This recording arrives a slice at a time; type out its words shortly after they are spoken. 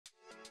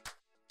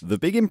The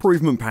big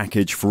improvement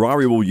package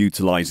Ferrari will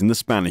utilise in the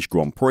Spanish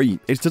Grand Prix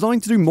is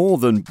designed to do more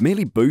than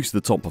merely boost the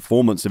top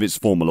performance of its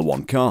Formula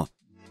 1 car.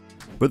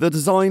 But the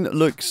design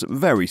looks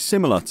very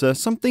similar to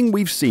something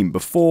we've seen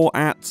before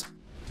at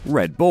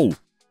Red Bull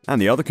and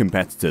the other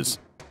competitors.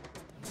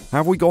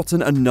 Have we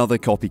gotten another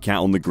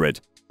copycat on the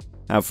grid?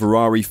 Have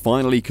Ferrari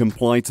finally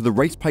complied to the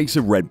race pace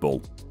of Red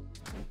Bull?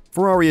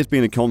 Ferrari has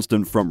been a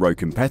constant front-row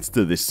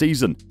competitor this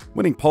season,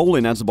 winning pole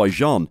in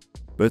Azerbaijan,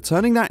 but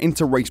turning that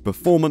into race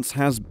performance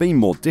has been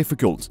more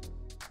difficult.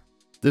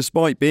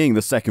 Despite being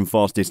the second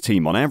fastest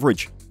team on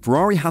average,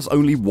 Ferrari has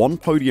only one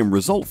podium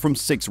result from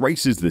 6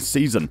 races this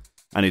season,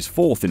 and is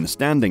 4th in the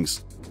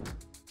standings.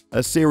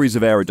 A series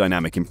of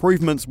aerodynamic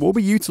improvements will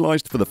be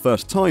utilised for the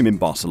first time in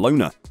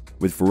Barcelona,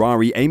 with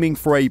Ferrari aiming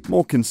for a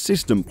more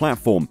consistent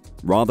platform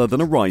rather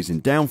than a rise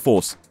in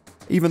downforce,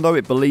 even though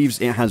it believes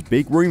it has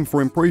big room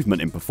for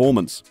improvement in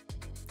performance.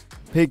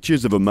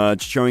 Pictures have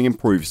emerged showing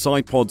improved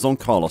side pods on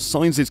Carlos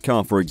Sainz's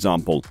car, for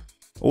example,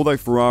 although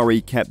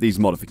Ferrari kept these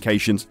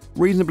modifications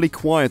reasonably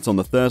quiet on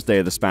the Thursday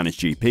of the Spanish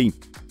GP.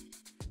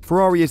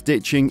 Ferrari is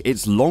ditching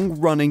its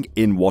long-running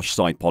in-wash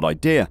side pod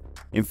idea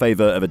in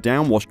favour of a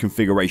downwash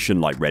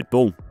configuration like Red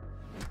Bull.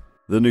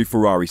 The new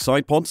Ferrari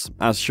side pods,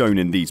 as shown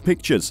in these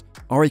pictures,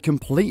 are a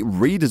complete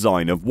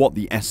redesign of what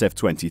the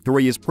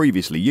SF23 has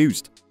previously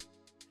used.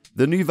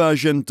 The new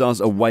version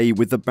does away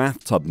with the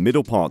bathtub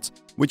middle part,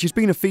 which has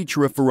been a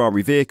feature of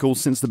Ferrari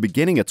vehicles since the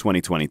beginning of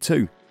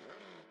 2022.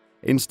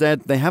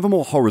 Instead, they have a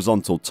more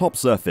horizontal top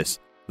surface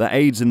that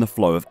aids in the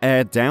flow of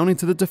air down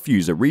into the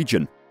diffuser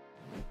region.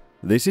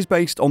 This is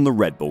based on the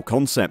Red Bull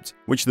concept,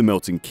 which the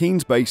Milton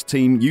Keynes-based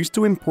team used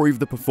to improve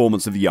the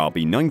performance of the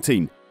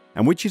RB19,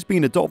 and which has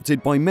been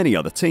adopted by many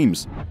other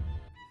teams.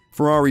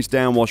 Ferrari's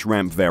downwash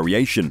ramp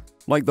variation,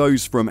 like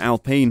those from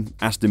Alpine,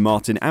 Aston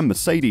Martin and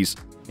Mercedes,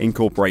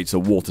 incorporates a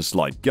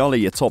waterslide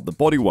gully atop the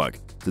bodywork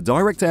to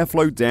direct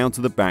airflow down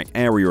to the back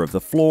area of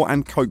the floor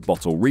and Coke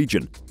bottle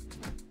region.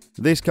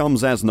 This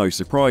comes as no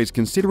surprise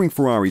considering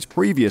Ferrari's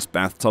previous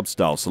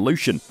bathtub-style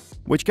solution,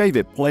 which gave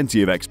it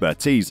plenty of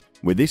expertise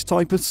with this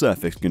type of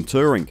surface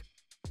contouring.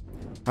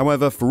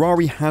 However,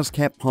 Ferrari has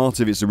kept part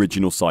of its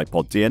original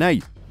sidepod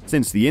DNA,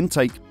 since the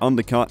intake,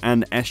 undercut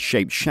and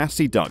S-shaped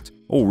chassis duct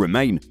all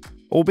remain,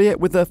 albeit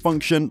with their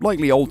function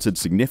likely altered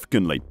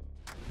significantly.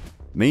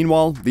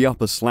 Meanwhile, the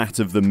upper slat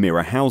of the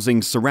mirror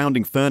housing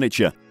surrounding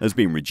furniture has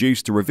been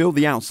reduced to reveal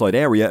the outside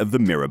area of the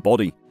mirror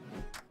body.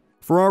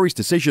 Ferrari's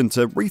decision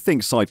to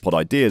rethink sidepod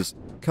ideas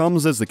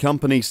comes as the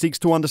company seeks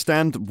to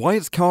understand why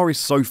its car is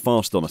so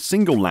fast on a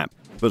single lap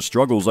but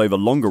struggles over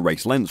longer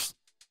race lengths.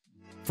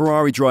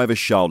 Ferrari driver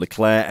Charles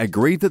Leclerc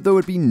agreed that there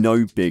would be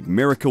no big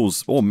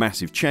miracles or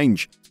massive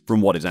change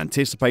from what is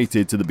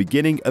anticipated to the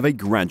beginning of a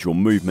gradual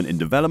movement in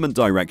development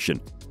direction,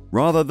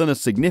 rather than a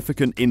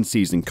significant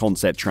in-season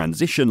concept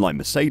transition like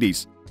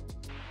Mercedes.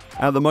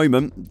 At the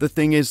moment, the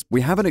thing is,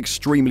 we have an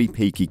extremely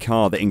peaky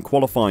car that in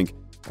qualifying,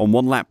 on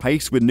one lap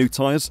pace with new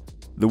tyres,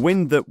 the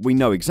wind that we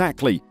know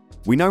exactly,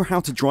 we know how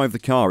to drive the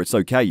car, it's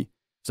okay,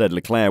 said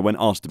Leclerc when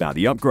asked about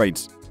the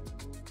upgrades.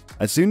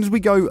 As soon as we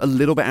go a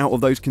little bit out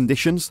of those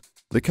conditions,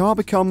 the car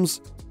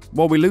becomes,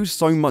 well, we lose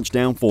so much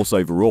downforce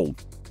overall.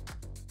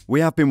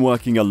 We have been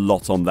working a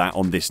lot on that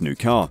on this new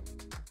car.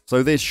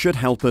 So this should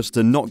help us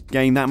to not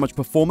gain that much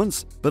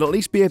performance, but at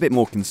least be a bit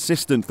more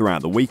consistent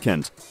throughout the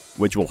weekend,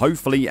 which will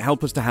hopefully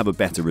help us to have a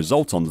better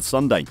result on the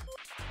Sunday.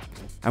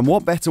 And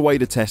what better way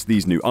to test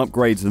these new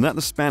upgrades than at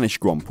the Spanish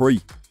Grand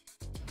Prix?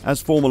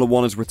 As Formula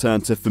 1 has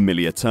returned to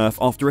familiar turf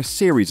after a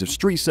series of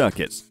street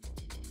circuits.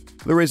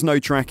 There is no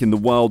track in the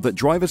world that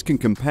drivers can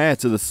compare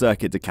to the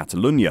Circuit de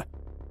Catalunya.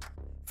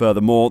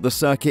 Furthermore, the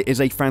circuit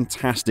is a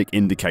fantastic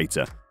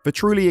indicator for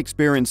truly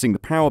experiencing the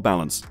power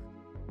balance.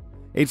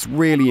 It's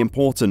really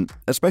important,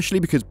 especially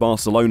because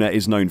Barcelona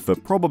is known for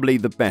probably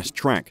the best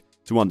track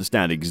to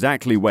understand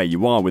exactly where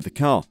you are with the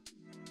car.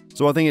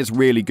 So I think it's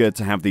really good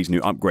to have these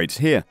new upgrades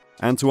here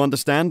and to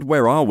understand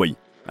where are we,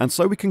 and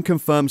so we can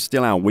confirm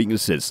still our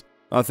weaknesses,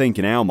 I think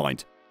in our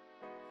mind.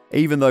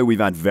 Even though we've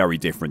had very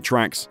different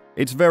tracks,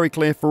 it's very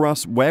clear for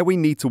us where we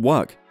need to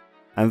work,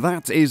 and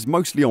that is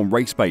mostly on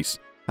race pace,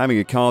 having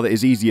a car that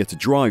is easier to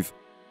drive,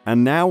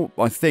 and now,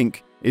 I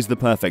think, is the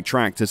perfect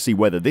track to see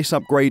whether this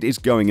upgrade is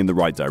going in the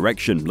right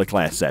direction,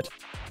 Leclerc said.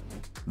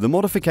 The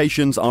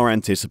modifications are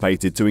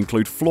anticipated to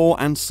include floor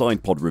and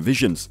side pod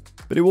revisions,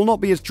 but it will not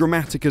be as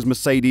dramatic as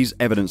Mercedes'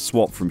 evident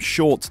swap from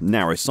short,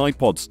 narrow side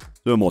pods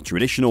to a more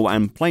traditional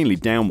and plainly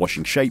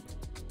downwashing shape.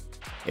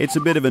 It's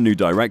a bit of a new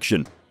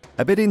direction,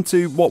 a bit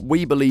into what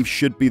we believe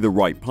should be the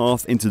right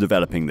path into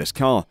developing this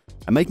car,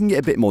 and making it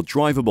a bit more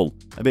drivable,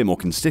 a bit more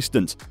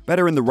consistent,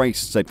 better in the race,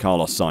 said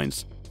Carlos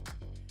Sainz.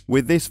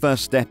 With this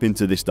first step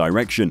into this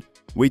direction,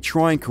 we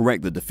try and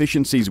correct the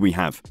deficiencies we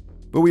have,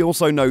 but we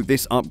also know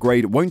this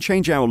upgrade won't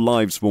change our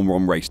lives from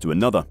one race to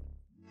another.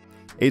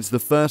 It's the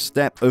first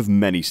step of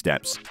many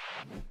steps.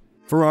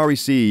 Ferrari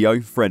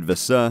CEO Fred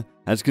Vasseur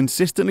has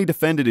consistently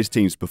defended his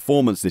team's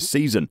performance this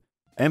season,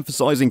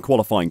 emphasizing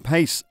qualifying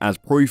pace as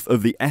proof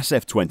of the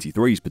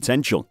SF23's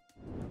potential.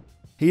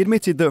 He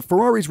admitted that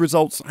Ferrari's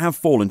results have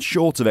fallen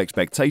short of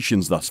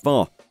expectations thus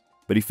far,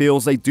 but he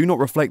feels they do not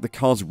reflect the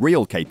car's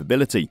real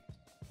capability,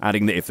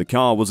 adding that if the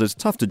car was as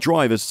tough to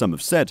drive as some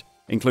have said,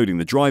 including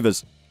the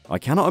drivers, I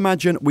cannot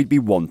imagine we'd be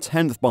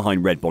 1/10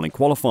 behind Red Bull in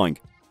qualifying.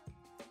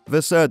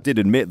 Vasseur did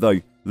admit,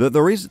 though, that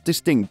there is a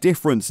distinct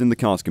difference in the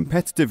car's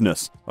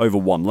competitiveness over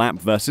one lap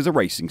versus a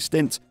racing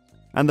stint,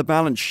 and the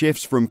balance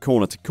shifts from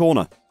corner to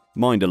corner,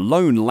 mind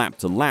alone lap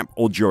to lap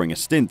or during a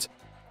stint,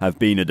 have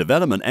been a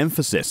development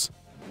emphasis.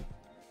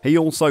 He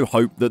also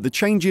hoped that the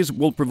changes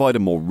will provide a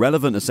more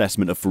relevant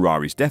assessment of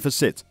Ferrari's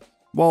deficit,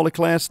 while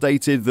Leclerc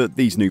stated that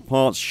these new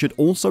parts should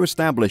also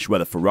establish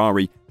whether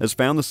Ferrari has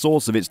found the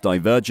source of its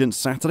divergent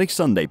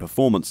Saturday-Sunday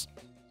performance.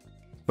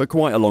 For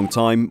quite a long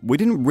time, we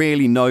didn't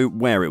really know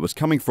where it was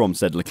coming from,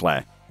 said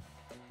Leclerc.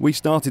 We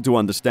started to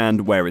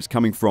understand where it's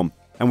coming from,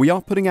 and we are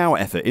putting our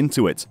effort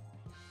into it.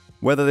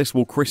 Whether this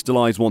will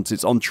crystallize once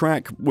it's on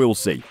track, we'll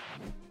see.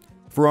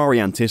 Ferrari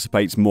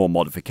anticipates more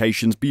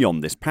modifications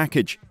beyond this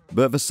package,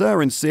 but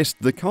Vasseur insists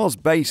the car's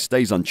base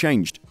stays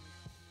unchanged.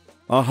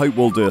 I hope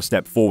we'll do a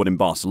step forward in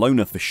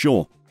Barcelona for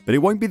sure, but it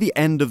won't be the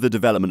end of the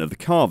development of the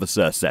car,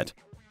 Vasseur said.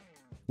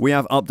 We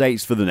have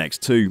updates for the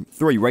next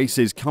 2-3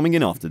 races coming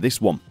in after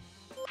this one.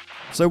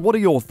 So what are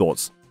your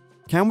thoughts?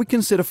 Can we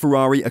consider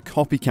Ferrari a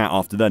copycat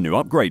after their new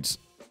upgrades?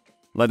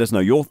 Let us know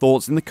your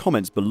thoughts in the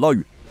comments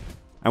below.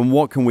 And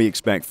what can we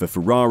expect for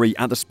Ferrari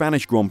at the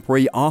Spanish Grand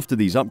Prix after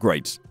these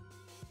upgrades?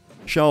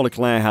 Charles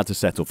Leclerc had to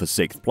settle for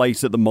 6th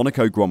place at the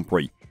Monaco Grand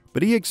Prix,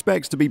 but he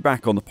expects to be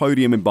back on the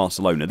podium in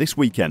Barcelona this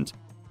weekend.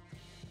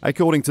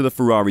 According to the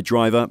Ferrari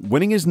driver,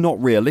 winning is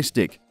not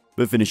realistic,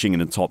 but finishing in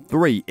the top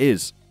 3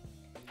 is.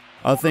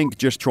 I think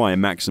just try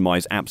and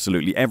maximise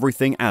absolutely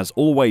everything as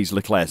always,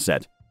 Leclerc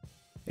said.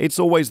 It's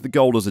always the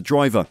goal as a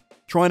driver,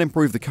 try and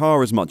improve the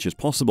car as much as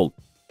possible.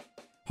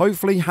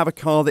 Hopefully have a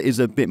car that is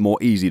a bit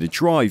more easy to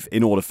drive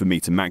in order for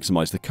me to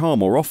maximise the car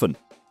more often.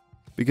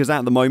 Because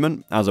at the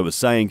moment, as I was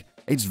saying,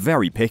 it's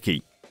very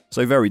picky,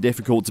 so very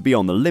difficult to be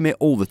on the limit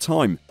all the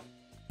time.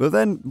 But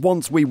then,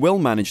 once we will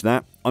manage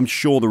that, I'm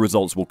sure the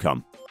results will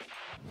come.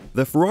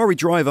 The Ferrari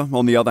driver,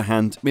 on the other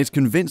hand, is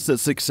convinced that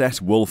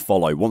success will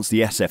follow once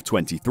the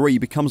SF23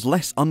 becomes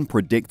less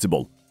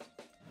unpredictable.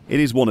 It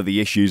is one of the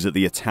issues that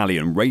the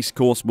Italian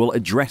racecourse will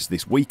address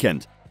this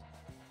weekend.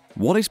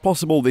 What is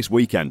possible this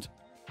weekend?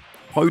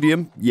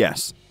 Podium,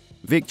 yes.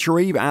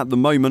 Victory, at the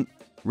moment,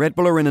 Red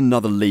Bull are in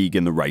another league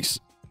in the race.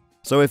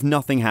 So if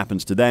nothing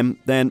happens to them,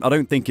 then I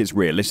don't think it's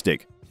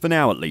realistic, for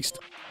now at least.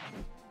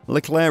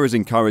 Leclerc is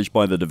encouraged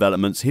by the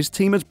developments his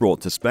team has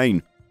brought to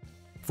Spain.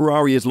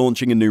 Ferrari is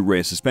launching a new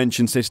rear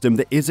suspension system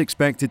that is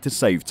expected to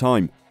save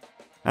time.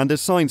 And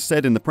as Sainz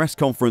said in the press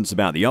conference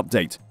about the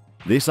update,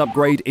 this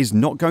upgrade is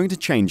not going to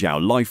change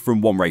our life from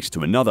one race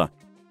to another.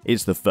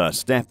 It's the first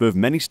step of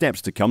many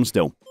steps to come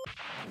still.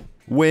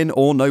 Win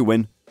or no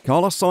win,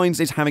 Carlos Sainz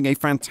is having a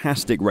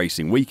fantastic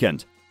racing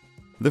weekend.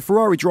 The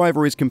Ferrari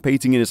driver is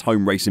competing in his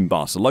home race in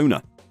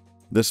Barcelona.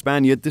 The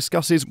Spaniard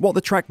discusses what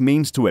the track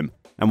means to him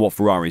and what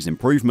Ferrari's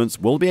improvements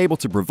will be able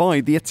to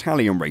provide the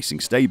Italian racing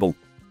stable.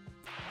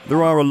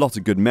 There are a lot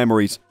of good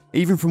memories,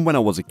 even from when I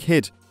was a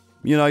kid.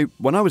 You know,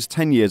 when I was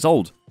 10 years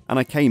old and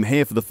I came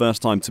here for the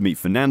first time to meet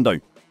Fernando,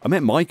 I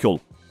met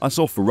Michael, I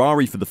saw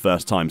Ferrari for the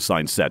first time,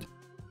 Sainz said.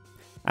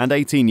 And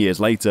 18 years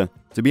later,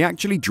 to be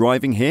actually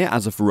driving here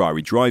as a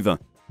Ferrari driver,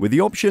 with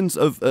the options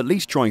of at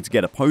least trying to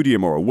get a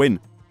podium or a win,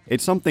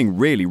 it's something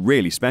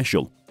really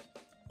special.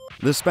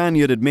 The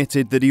Spaniard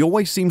admitted that he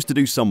always seems to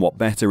do somewhat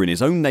better in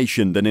his own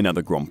nation than in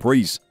other Grand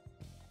Prix.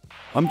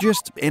 I'm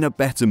just in a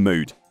better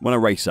mood when I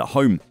race at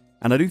home,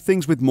 and I do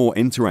things with more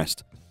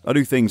interest. I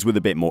do things with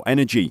a bit more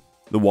energy,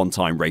 the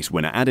one-time race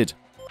winner added.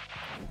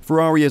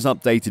 Ferrari has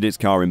updated its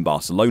car in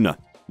Barcelona.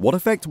 What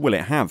effect will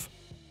it have?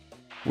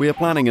 We are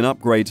planning an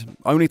upgrade,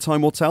 only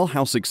time will tell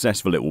how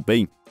successful it will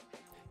be.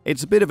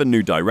 It's a bit of a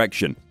new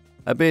direction,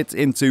 a bit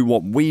into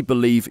what we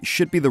believe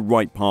should be the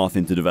right path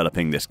into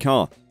developing this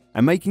car,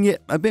 and making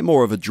it a bit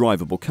more of a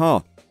drivable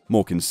car,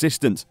 more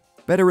consistent,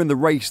 better in the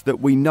race that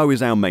we know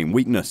is our main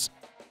weakness.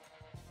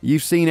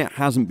 You've seen it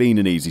hasn't been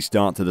an easy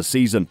start to the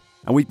season,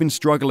 and we've been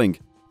struggling,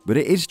 but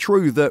it is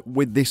true that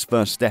with this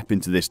first step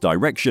into this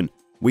direction,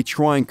 we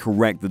try and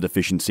correct the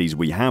deficiencies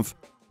we have,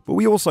 but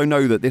we also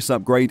know that this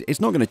upgrade is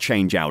not going to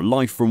change our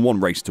life from one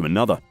race to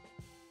another.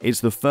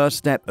 It's the first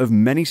step of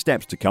many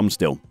steps to come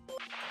still.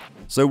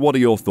 So what are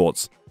your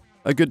thoughts?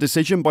 A good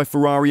decision by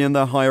Ferrari and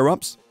their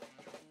higher-ups?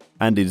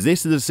 And is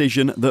this a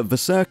decision that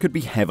Vasseur could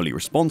be heavily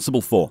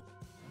responsible for?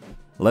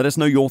 Let us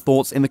know your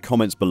thoughts in the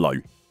comments below.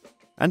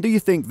 And do you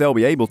think they'll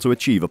be able to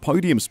achieve a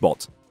podium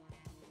spot?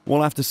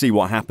 We'll have to see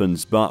what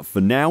happens, but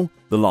for now,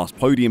 the last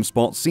podium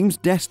spot seems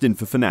destined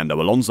for Fernando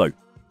Alonso.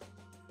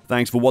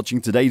 Thanks for watching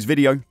today's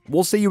video.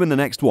 We'll see you in the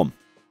next one.